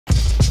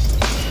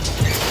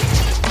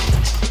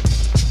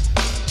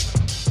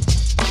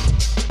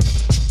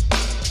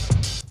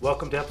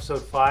welcome to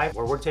episode 5,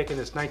 where we're taking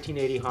this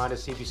 1980 Honda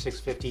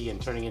CB650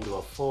 and turning it into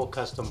a full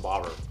custom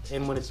bobber.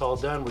 And when it's all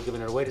done, we're giving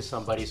it away to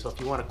somebody. So if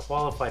you want to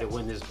qualify to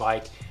win this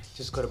bike,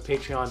 just go to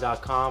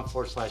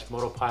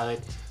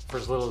patreon.com/motopilot. For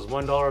as little as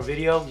 $1 a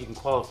video, you can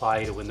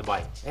qualify to win the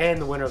bike.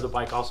 And the winner of the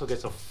bike also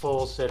gets a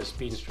full set of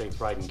speed and strength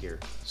riding gear.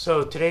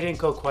 So today didn't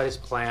go quite as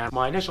planned.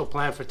 My initial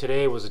plan for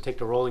today was to take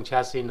the rolling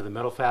chassis into the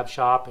metal fab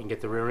shop and get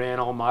the rear end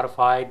all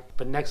modified.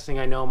 But next thing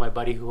I know, my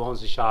buddy who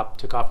owns the shop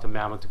took off to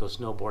Mammoth to go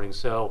snowboarding.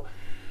 So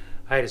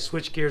I had to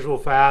switch gears real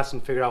fast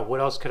and figure out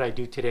what else could I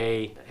do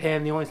today.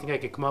 And the only thing I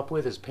could come up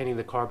with is painting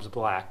the carbs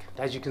black.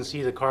 As you can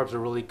see, the carbs are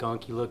really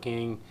gunky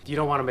looking. You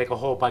don't want to make a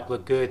whole bike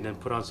look good and then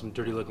put on some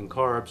dirty looking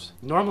carbs.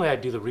 Normally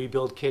I'd do the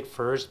rebuild kit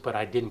first, but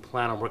I didn't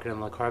plan on working on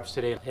the carbs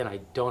today, and I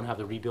don't have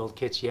the rebuild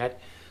kits yet.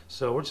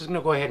 So we're just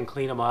gonna go ahead and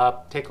clean them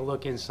up, take a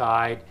look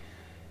inside,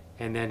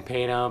 and then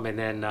paint them, and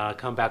then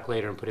come back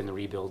later and put in the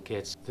rebuild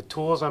kits. The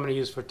tools I'm gonna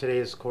use for today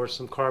is, of course,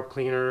 some carb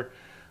cleaner.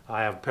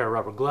 I have a pair of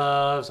rubber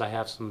gloves, I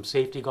have some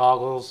safety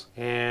goggles,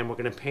 and we're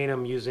going to paint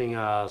them using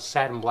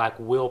satin black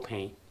wheel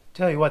paint.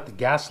 Tell you what, the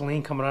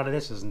gasoline coming out of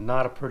this is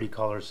not a pretty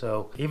color,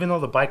 so even though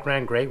the bike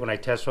ran great when I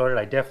test rode it,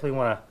 I definitely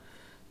want to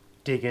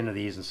dig into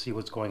these and see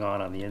what's going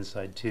on the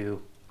inside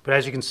too. But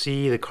as you can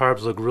see, the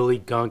carbs look really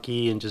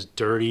gunky and just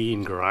dirty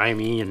and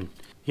grimy, and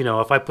you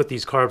know, if I put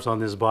these carbs on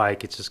this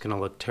bike, it's just going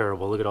to look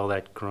terrible. Look at all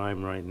that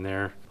grime right in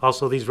there.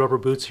 Also, these rubber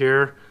boots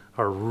here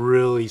are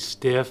really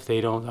stiff.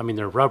 They don't, I mean,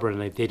 they're rubber and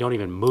they don't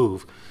even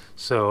move.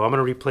 So I'm going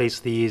to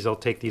replace these. I'll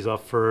take these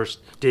off first,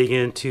 dig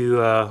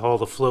into all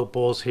the float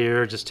bowls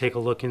here, just take a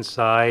look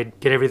inside,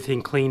 get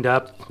everything cleaned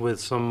up with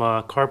some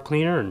carb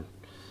cleaner and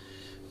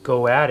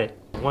go at it.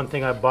 One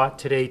thing I bought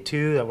today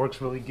too that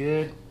works really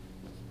good,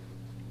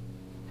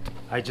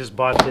 I just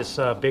bought this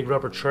big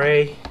rubber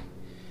tray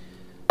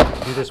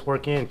to do this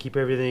work in, keep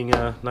everything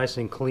nice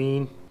and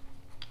clean.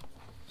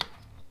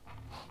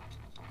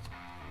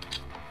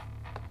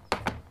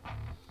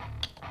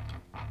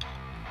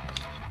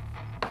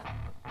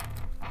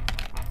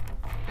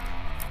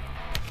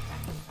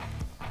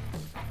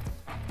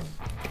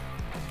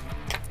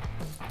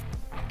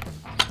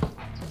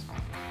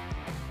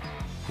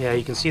 Yeah,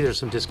 you can see there's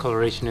some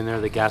discoloration in there.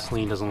 The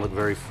gasoline doesn't look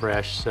very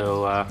fresh,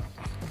 so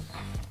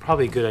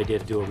probably a good idea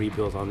to do a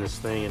rebuild on this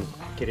thing and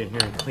get in here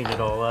and clean it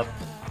all up.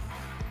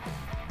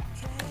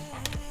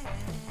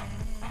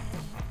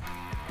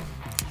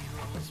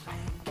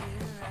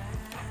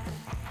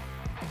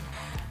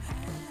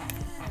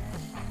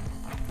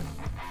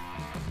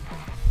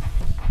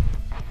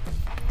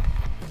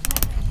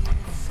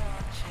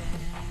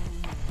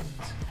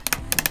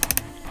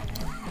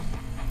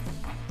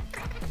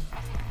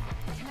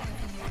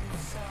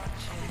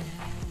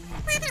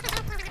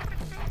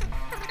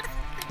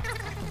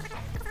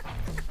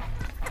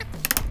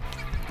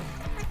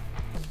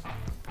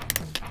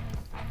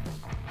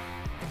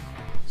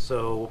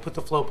 So we'll put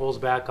the float bowls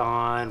back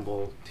on,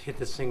 we'll hit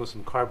this thing with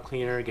some carb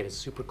cleaner, get it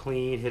super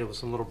clean, hit it with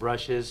some little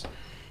brushes,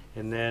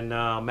 and then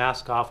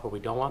mask off where we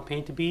don't want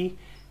paint to be,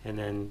 and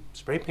then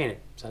spray paint it.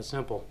 It's that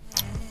simple.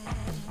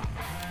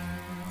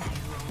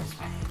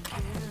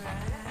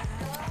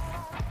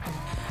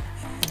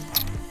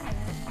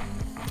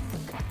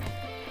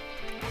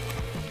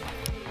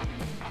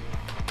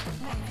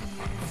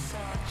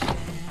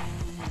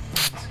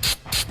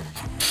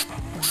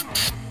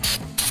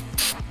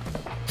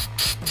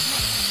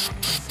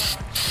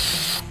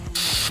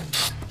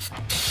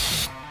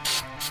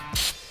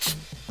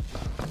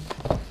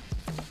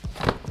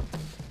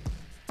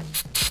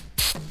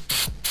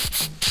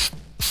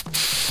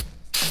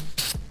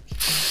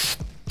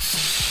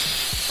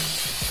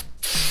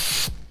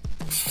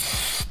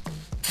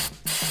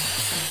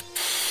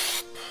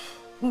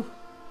 Whew.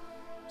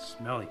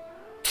 Smelly.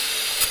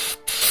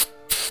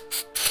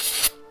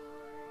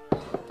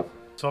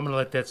 So I'm going to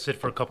let that sit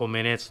for a couple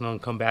minutes and then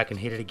come back and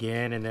hit it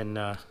again. And then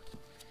I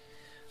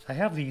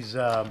have these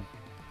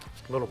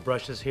little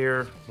brushes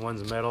here.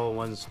 One's metal,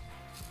 one's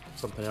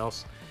something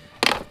else.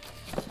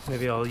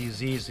 Maybe I'll use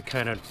these to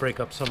kind of break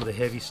up some of the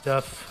heavy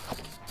stuff.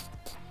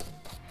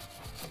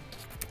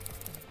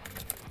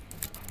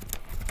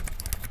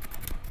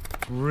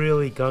 It's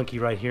really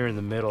gunky right here in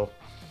the middle.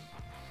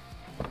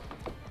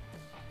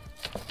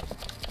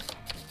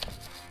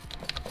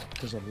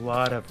 There's a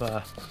lot of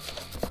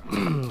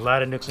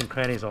nooks and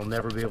crannies I'll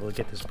never be able to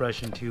get this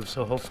brush into,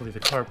 so hopefully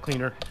the carb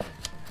cleaner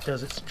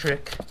does its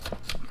trick.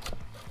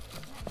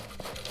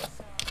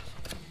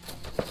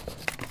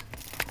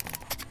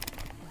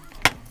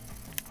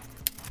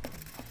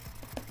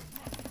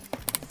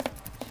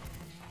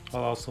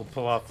 I'll also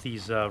pull off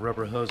these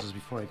rubber hoses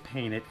before I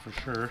paint it for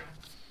sure.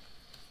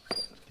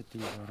 Get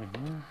these out of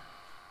here.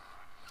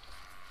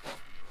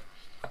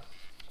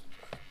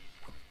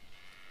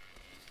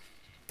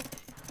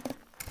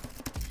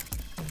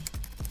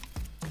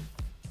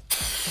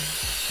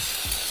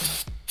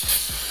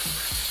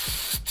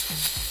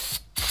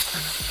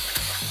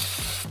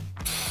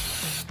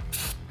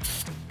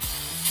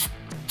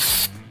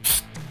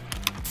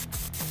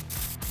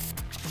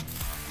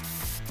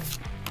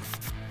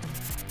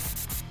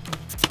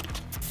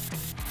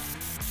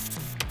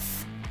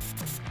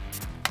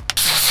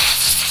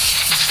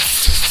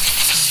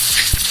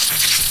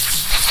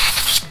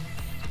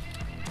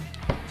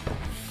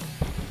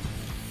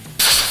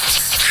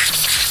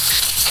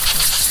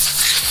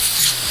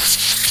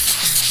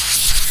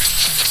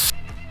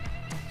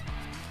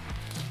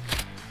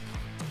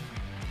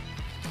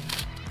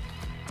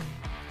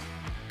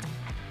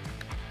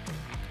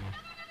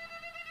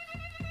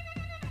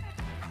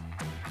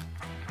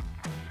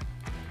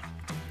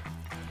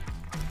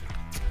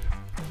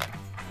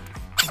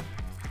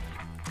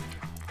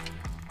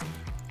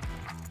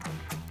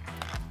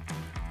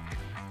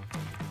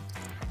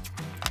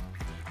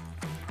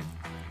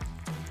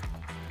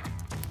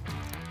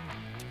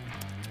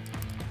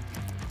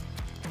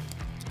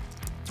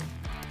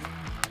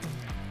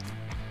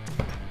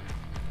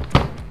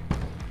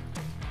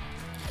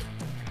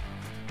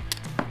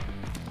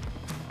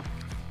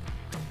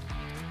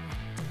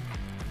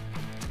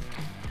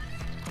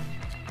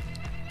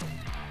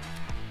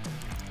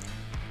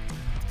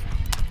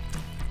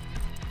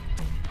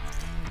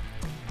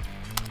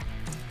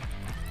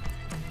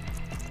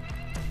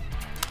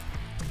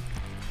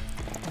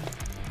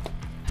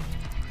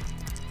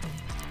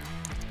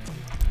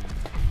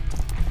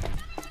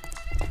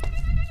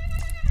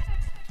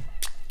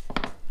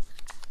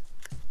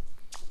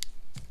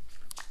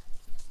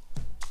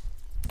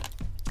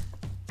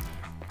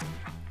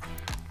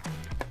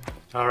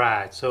 All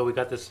right, so we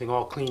got this thing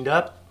all cleaned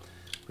up.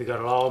 We got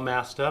it all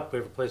masked up.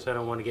 Every place I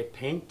don't want to get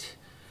paint.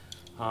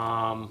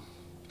 So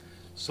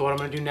what I'm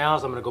going to do now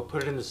is I'm going to go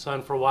put it in the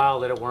sun for a while,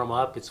 let it warm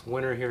up. It's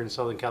winter here in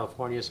Southern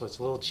California, so it's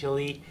a little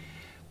chilly,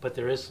 but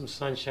there is some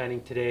sun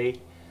shining today.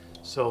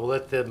 So we'll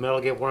let the metal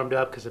get warmed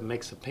up because it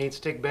makes the paint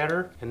stick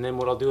better. And then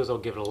what I'll do is I'll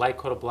give it a light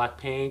coat of black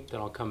paint,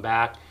 then I'll come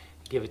back,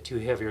 give it 2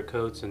 heavier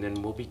coats, and then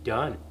we'll be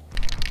done.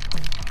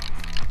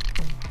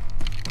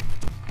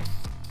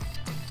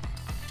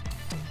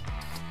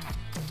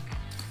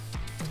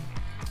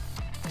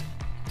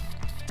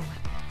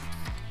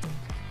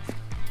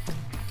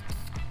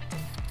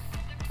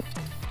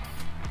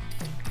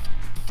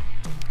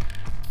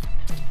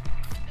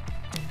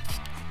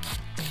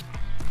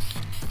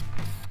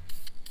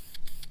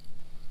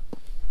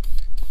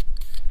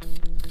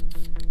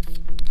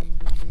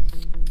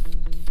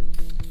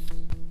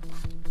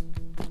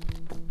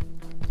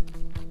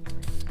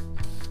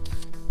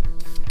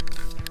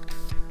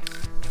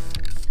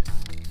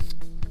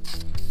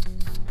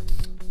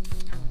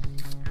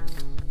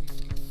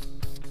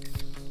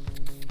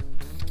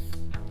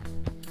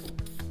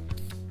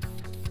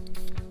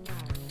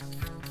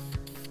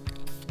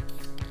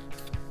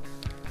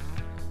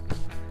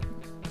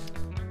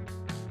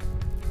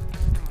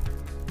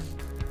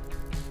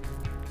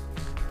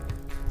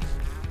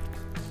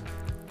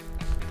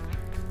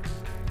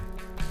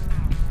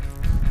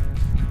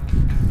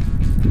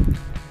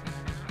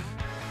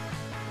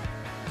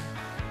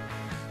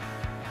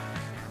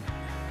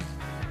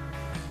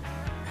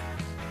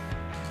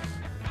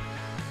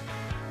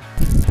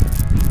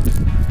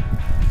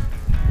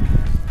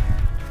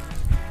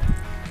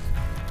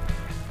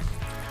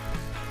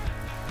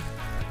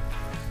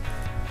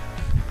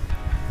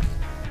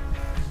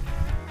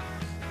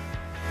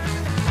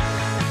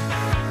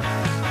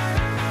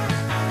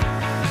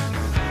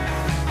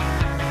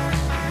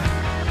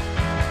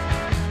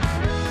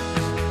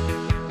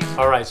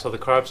 Alright, so the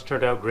carbs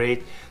turned out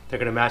great. They're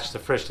going to match the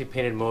freshly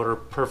painted motor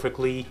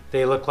perfectly.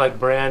 They look like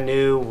brand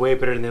new, way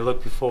better than they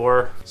looked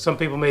before. Some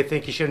people may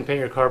think you shouldn't paint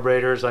your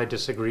carburetors. I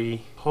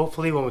disagree.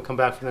 Hopefully when we come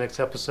back for the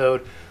next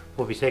episode,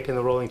 we'll be taking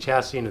the rolling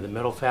chassis into the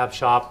metal fab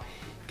shop,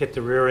 get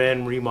the rear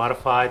end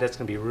remodified. That's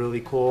going to be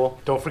really cool.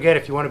 Don't forget,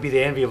 if you want to be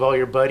the envy of all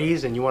your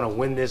buddies and you want to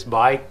win this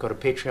bike, go to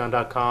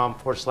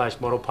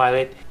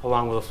patreon.com/motopilot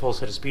along with a full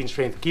set of speed and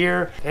strength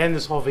gear. And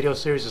this whole video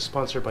series is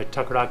sponsored by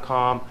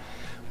tucker.com,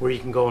 where you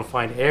can go and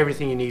find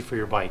everything you need for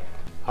your bike.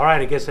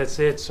 Alright, I guess that's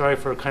it. Sorry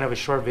for kind of a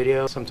short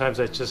video. Sometimes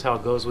that's just how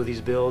it goes with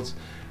these builds.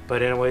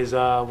 But anyways,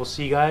 we'll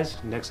see you guys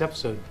next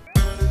episode.